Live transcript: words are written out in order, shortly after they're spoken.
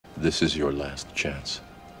This is your last chance.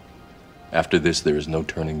 After this, there is no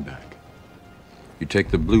turning back. You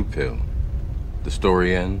take the blue pill. The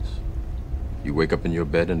story ends. You wake up in your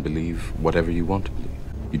bed and believe whatever you want to believe.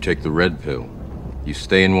 You take the red pill. You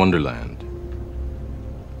stay in Wonderland.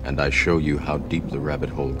 And I show you how deep the rabbit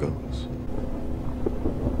hole goes.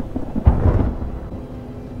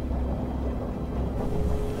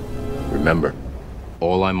 Remember,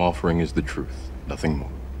 all I'm offering is the truth, nothing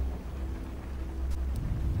more.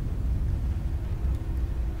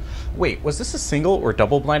 Wait, was this a single or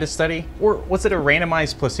double-blinded study? Or was it a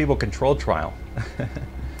randomized placebo-controlled trial?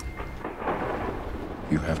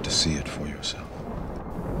 You have to see it for yourself.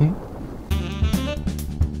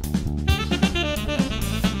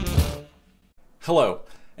 Hello,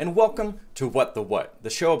 and welcome to What the What, the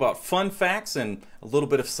show about fun facts and a little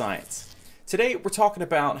bit of science. Today we're talking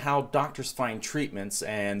about how doctors find treatments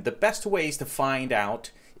and the best ways to find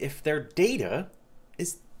out if their data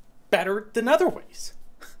is better than other ways.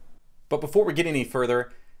 But before we get any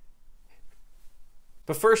further,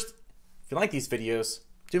 first, if you like these videos,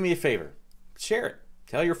 do me a favor, share it,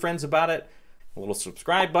 tell your friends about it, a little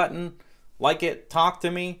subscribe button, like it, talk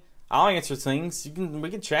to me, I'll answer things, we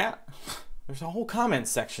can chat. There's a whole comment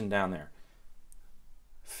section down there.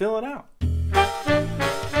 Fill it out.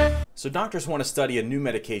 So doctors want to study a new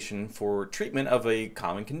medication for treatment of a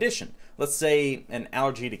common condition. Let's say an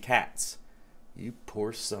allergy to cats. You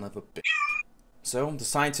poor son of a bitch. So the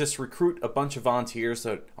scientists recruit a bunch of volunteers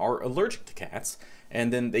that are allergic to cats,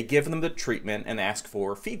 and then they give them the treatment and ask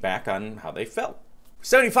for feedback on how they felt.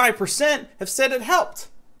 75% have said it helped.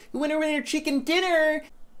 Winner chicken dinner.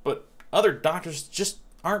 But other doctors just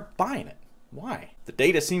aren't buying it. Why? The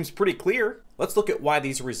data seems pretty clear. Let's look at why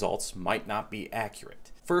these results might not be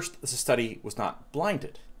accurate. First, the study was not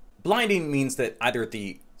blinded. Blinding means that either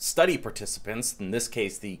the study participants, in this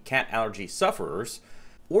case the cat allergy sufferers,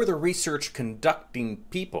 or the research conducting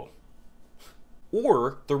people,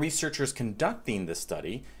 or the researchers conducting the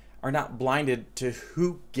study are not blinded to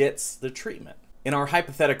who gets the treatment. In our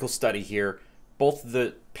hypothetical study here, both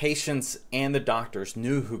the patients and the doctors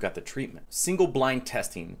knew who got the treatment. Single blind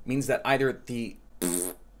testing means that either the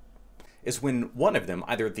is when one of them,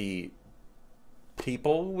 either the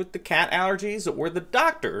people with the cat allergies or the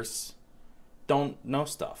doctors, don't know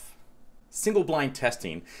stuff. Single blind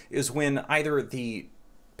testing is when either the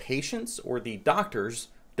patients or the doctors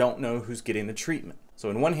don't know who's getting the treatment. So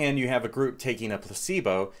in one hand you have a group taking a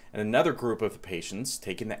placebo and another group of the patients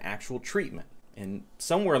taking the actual treatment. And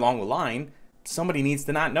somewhere along the line, somebody needs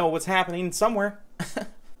to not know what's happening somewhere.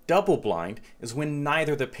 Double blind is when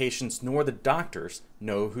neither the patients nor the doctors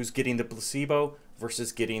know who's getting the placebo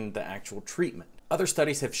versus getting the actual treatment. Other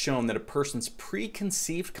studies have shown that a person's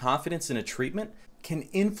preconceived confidence in a treatment can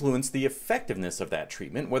influence the effectiveness of that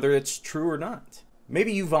treatment, whether it's true or not.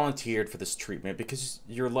 Maybe you volunteered for this treatment because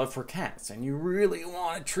your love for cats and you really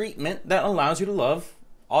want a treatment that allows you to love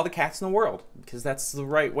all the cats in the world because that's the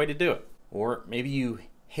right way to do it. Or maybe you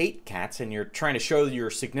hate cats and you're trying to show your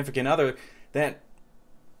significant other that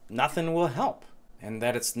nothing will help and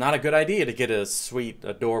that it's not a good idea to get a sweet,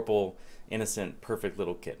 adorable, innocent, perfect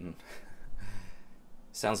little kitten.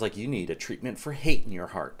 Sounds like you need a treatment for hate in your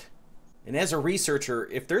heart. And as a researcher,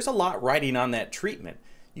 if there's a lot riding on that treatment,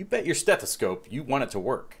 you bet your stethoscope you want it to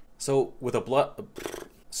work. So with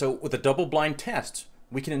a double-blind test,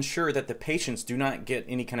 we can ensure that the patients do not get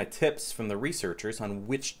any kind of tips from the researchers on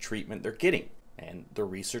which treatment they're getting. And the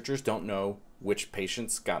researchers don't know which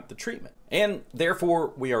patients got the treatment. And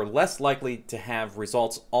therefore, we are less likely to have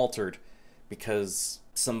results altered because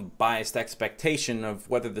some biased expectation of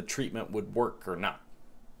whether the treatment would work or not.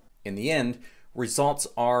 In the end, results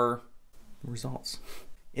are results.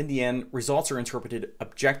 In the end, results are interpreted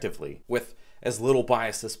objectively with as little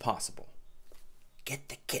bias as possible. Get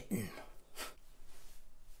the kitten.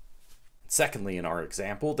 Secondly, in our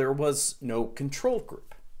example, there was no control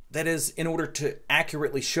group. That is, in order to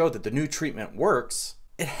accurately show that the new treatment works,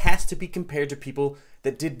 it has to be compared to people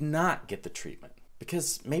that did not get the treatment.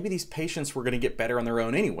 Because maybe these patients were going to get better on their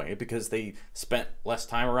own anyway because they spent less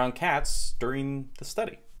time around cats during the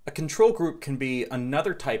study. A control group can be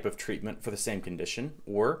another type of treatment for the same condition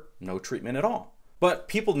or no treatment at all. But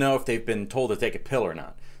people know if they've been told to take a pill or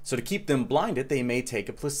not. So to keep them blinded, they may take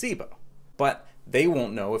a placebo. But they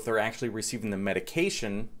won't know if they're actually receiving the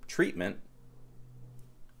medication, treatment,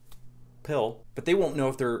 pill, but they won't know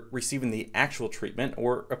if they're receiving the actual treatment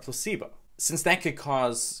or a placebo. Since that could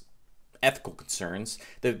cause ethical concerns,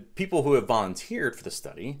 the people who have volunteered for the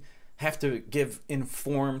study have to give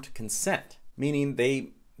informed consent, meaning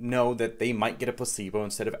they know that they might get a placebo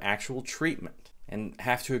instead of actual treatment and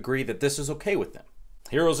have to agree that this is okay with them.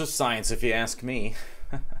 Heroes of science, if you ask me.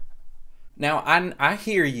 Now, I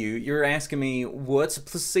hear you. You're asking me, what's a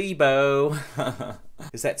placebo?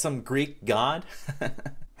 Is that some Greek god?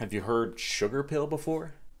 Have you heard sugar pill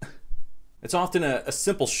before? It's often a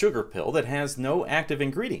simple sugar pill that has no active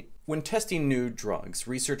ingredient. When testing new drugs,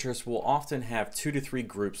 researchers will often have 2 to 3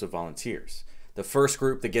 groups of volunteers. The first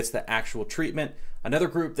group that gets the actual treatment, another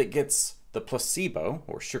group that gets the placebo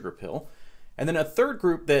or sugar pill, and then a third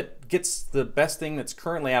group that gets the best thing that's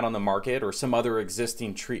currently out on the market or some other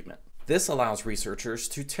existing treatment. This allows researchers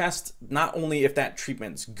to test not only if that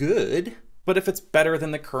treatment's good, but if it's better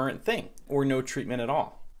than the current thing or no treatment at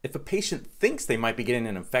all. If a patient thinks they might be getting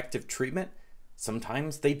an effective treatment,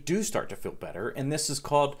 sometimes they do start to feel better, and this is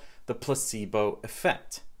called the placebo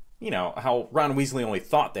effect. You know, how Ron Weasley only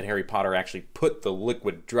thought that Harry Potter actually put the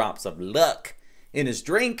liquid drops of luck in his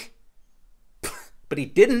drink, but he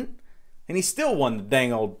didn't, and he still won the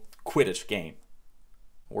dang old Quidditch game.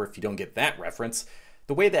 Or if you don't get that reference,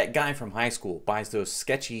 the way that guy from high school buys those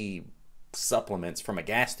sketchy supplements from a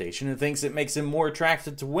gas station and thinks it makes him more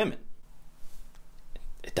attracted to women.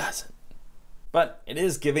 It doesn't. But it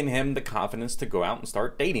is giving him the confidence to go out and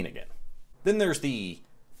start dating again. Then there's the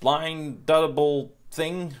blind double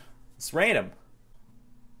thing. It's random.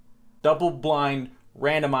 Double-blind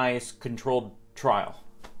randomized controlled trial.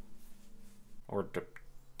 Or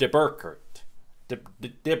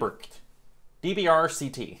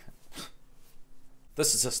DBRCT.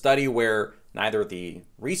 This is a study where neither the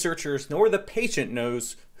researchers nor the patient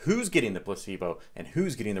knows who's getting the placebo and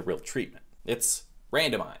who's getting the real treatment. It's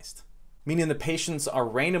randomized, meaning the patients are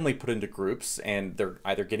randomly put into groups and they're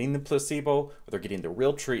either getting the placebo or they're getting the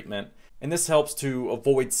real treatment, and this helps to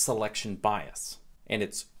avoid selection bias. And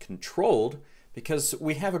it's controlled because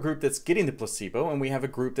we have a group that's getting the placebo and we have a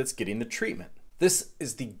group that's getting the treatment. This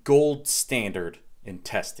is the gold standard in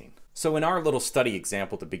testing. So in our little study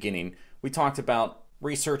example at the beginning, we talked about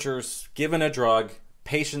researchers given a drug,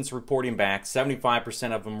 patients reporting back,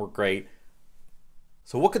 75% of them were great.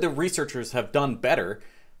 So what could the researchers have done better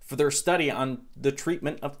for their study on the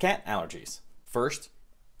treatment of cat allergies? First,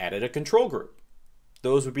 added a control group.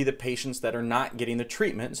 Those would be the patients that are not getting the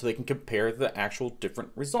treatment so they can compare the actual different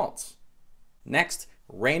results. Next,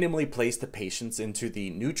 randomly place the patients into the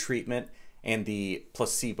new treatment and the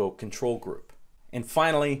placebo control group. And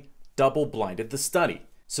finally, double-blinded the study.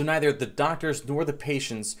 So neither the doctors nor the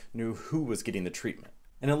patients knew who was getting the treatment.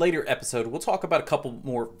 In a later episode, we'll talk about a couple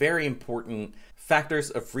more very important factors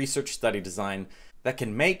of research study design that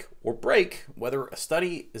can make or break whether a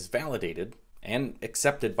study is validated and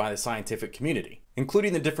accepted by the scientific community,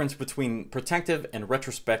 including the difference between protective and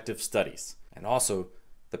retrospective studies, and also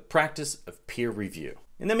the practice of peer review.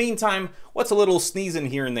 In the meantime, what's a little sneezing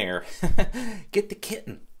here and there? Get the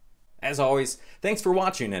kitten. As always, thanks for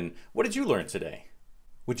watching, and what did you learn today?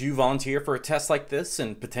 Would you volunteer for a test like this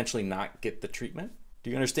and potentially not get the treatment?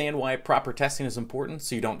 Do you understand why proper testing is important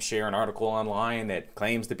so you don't share an article online that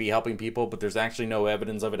claims to be helping people but there's actually no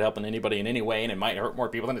evidence of it helping anybody in any way and it might hurt more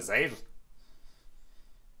people than it saves?